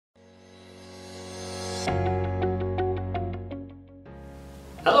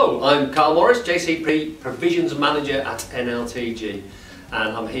So I'm Carl Morris, JCP Provisions Manager at NLTG,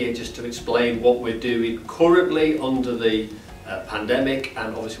 and I'm here just to explain what we're doing currently under the pandemic,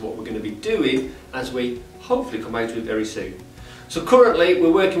 and obviously what we're going to be doing as we hopefully come out of it very soon. So currently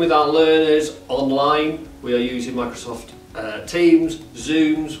we're working with our learners online. We are using Microsoft Teams,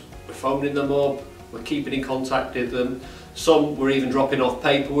 Zooms, we're phoning them up, we're keeping in contact with them. Some we're even dropping off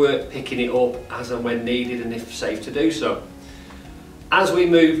paperwork, picking it up as and when needed and if safe to do so. As we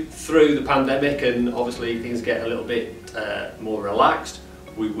move through the pandemic and obviously things get a little bit more relaxed,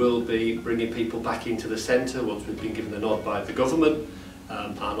 we will be bringing people back into the centre once we've been given the nod by the government,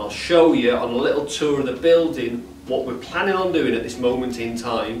 and I'll show you on a little tour of the building what we're planning on doing at this moment in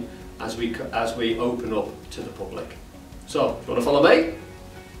time as we open up to the public. So, do you want to follow me?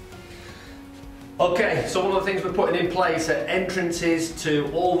 Okay, so one of the things we're putting in place are entrances to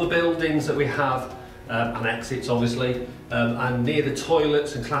all the buildings that we have, and exits obviously, and near the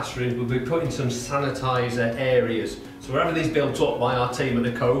toilets and classrooms we'll be putting some sanitizer areas. So we're having these built up by our team at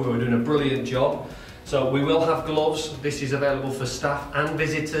the Cove, who are doing a brilliant job. So we will have gloves. This is available for staff and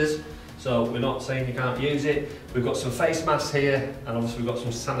visitors, so we're not saying you can't use it. We've got some face masks here, and obviously we've got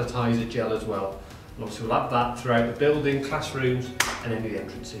some sanitizer gel as well. And obviously we'll have that throughout the building, classrooms and any of the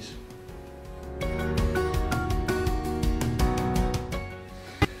entrances.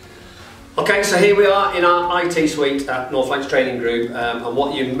 Okay, so here we are in our IT suite at North Lancs Training Group, and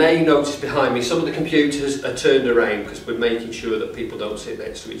what you may notice behind me, some of the computers are turned around because we're making sure that people don't sit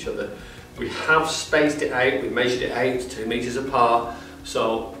next to each other. We have spaced it out, we've measured it out 2 metres apart,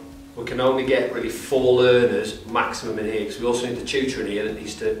 so we can only get really 4 learners maximum in here, because we also need the tutor in here that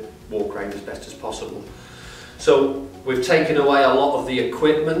needs to walk around as best as possible. So we've taken away a lot of the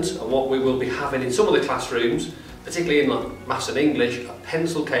equipment, and what we will be having in some of the classrooms, particularly in like maths and English, are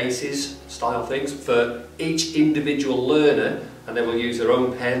pencil cases style things for each individual learner, and they will use their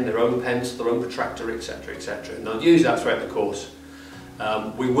own pen, their own pencil, their own protractor, etc, etc, and they'll use that throughout the course.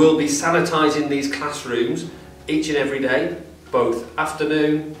 We will be sanitising these classrooms each and every day, both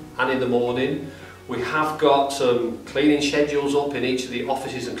afternoon and in the morning. We have got some cleaning schedules up in each of the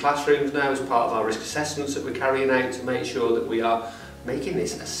offices and classrooms now as part of our risk assessments that we're carrying out to make sure that we are making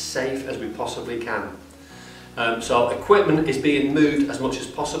this as safe as we possibly can. So equipment is being moved as much as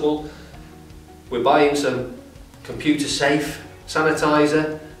possible. We're buying some computer safe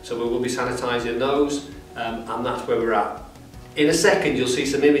sanitizer, so we will be sanitising those, and that's where we're at. In a second you'll see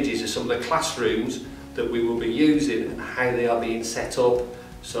some images of some of the classrooms that we will be using and how they are being set up,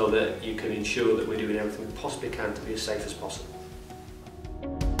 so that you can ensure that we're doing everything we possibly can to be as safe as possible.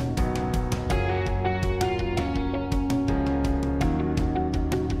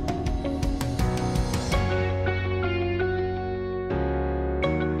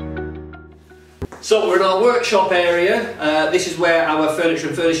 So we're in our workshop area. This is where our furniture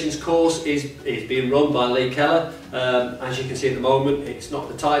and furnishings course is being run by Lee Keller. As you can see at the moment, it's not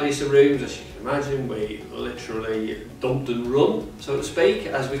the tidiest of rooms, as you can imagine. We literally dumped and run, so to speak,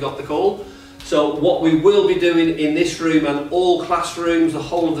 as we got the call. So what we will be doing in this room and all classrooms, the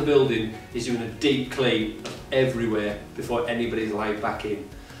whole of the building, is doing a deep clean of everywhere before anybody's allowed back in.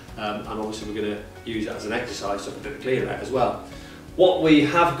 And obviously we're going to use it as an exercise to put a clear out as well. What we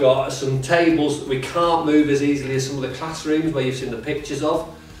have got are some tables that we can't move as easily as some of the classrooms where you've seen the pictures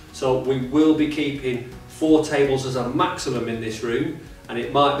of. So we will be keeping 4 tables as a maximum in this room, and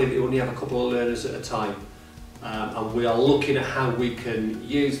it might be that we only have a couple of learners at a time. And we are looking at how we can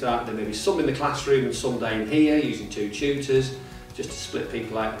use that. There may be some in the classroom and some down here using 2 tutors, just to split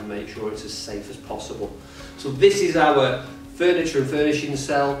people out and make sure it's as safe as possible. So this is our furniture and furnishing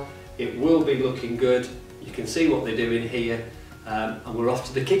cell. It will be looking good. You can see what they're doing here. And we're off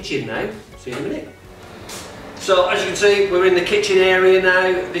to the kitchen now. See you in a minute. So as you can see, we're in the kitchen area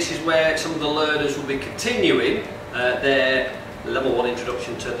now. This is where some of the learners will be continuing their level 1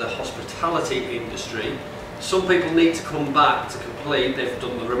 introduction to the hospitality industry. Some people need to come back to complete. They've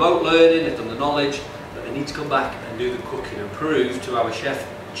done the remote learning, they've done the knowledge, but they need to come back and do the cooking and prove to our chef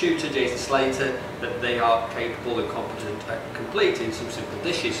tutor, Jason Slater, that they are capable and competent at completing some simple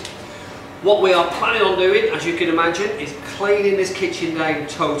dishes. What we are planning on doing, as you can imagine, is cleaning this kitchen down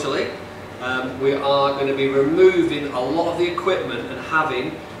totally. We are going to be removing a lot of the equipment and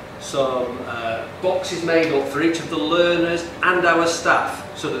having some boxes made up for each of the learners and our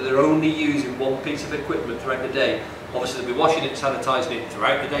staff, so that they're only using one piece of equipment throughout the day. Obviously they'll be washing it, sanitising it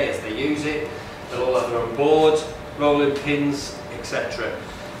throughout the day as they use it. They'll all have their own boards, rolling pins, etc.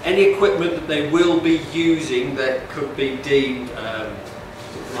 Any equipment that they will be using that could be deemed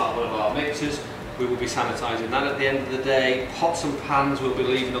like one of our mixers, we will be sanitising that at the end of the day. Pots and pans we'll be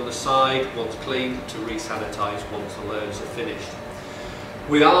leaving on the side once cleaned to re-sanitise once the learners are finished.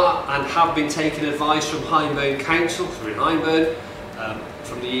 We are and have been taking advice from Hyndburn Council, so we're in Hyndburn,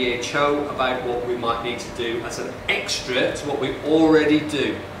 from the EHO about what we might need to do as an extra to what we already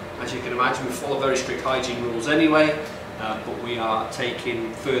do. As you can imagine, we follow very strict hygiene rules anyway, but we are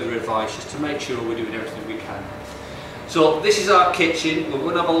taking further advice just to make sure we're doing everything we can. So this is our kitchen. We're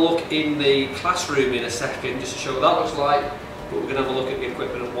going to have a look in the classroom in a second just to show what that looks like, but we're going to have a look at the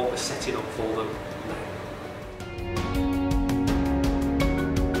equipment and what we're setting up for them now.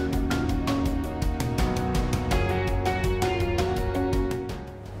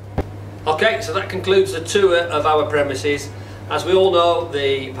 Okay, so that concludes the tour of our premises. As we all know,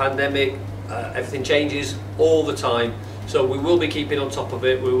 the pandemic, everything changes all the time. So we will be keeping on top of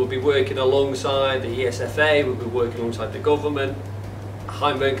it. We will be working alongside the ESFA, we'll be working alongside the government,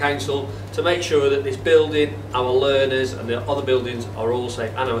 Hyndburn Council, to make sure that this building, our learners and the other buildings are all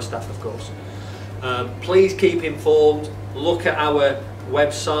safe, and our staff of course. Please keep informed, look at our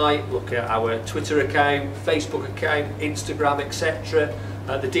website, look at our Twitter account, Facebook account, Instagram, etc.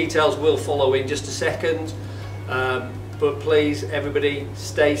 The details will follow in just a second, but please everybody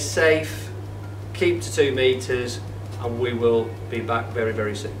stay safe, keep to 2 meters, and we will be back very,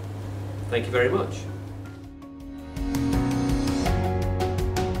 very soon. Thank you very much.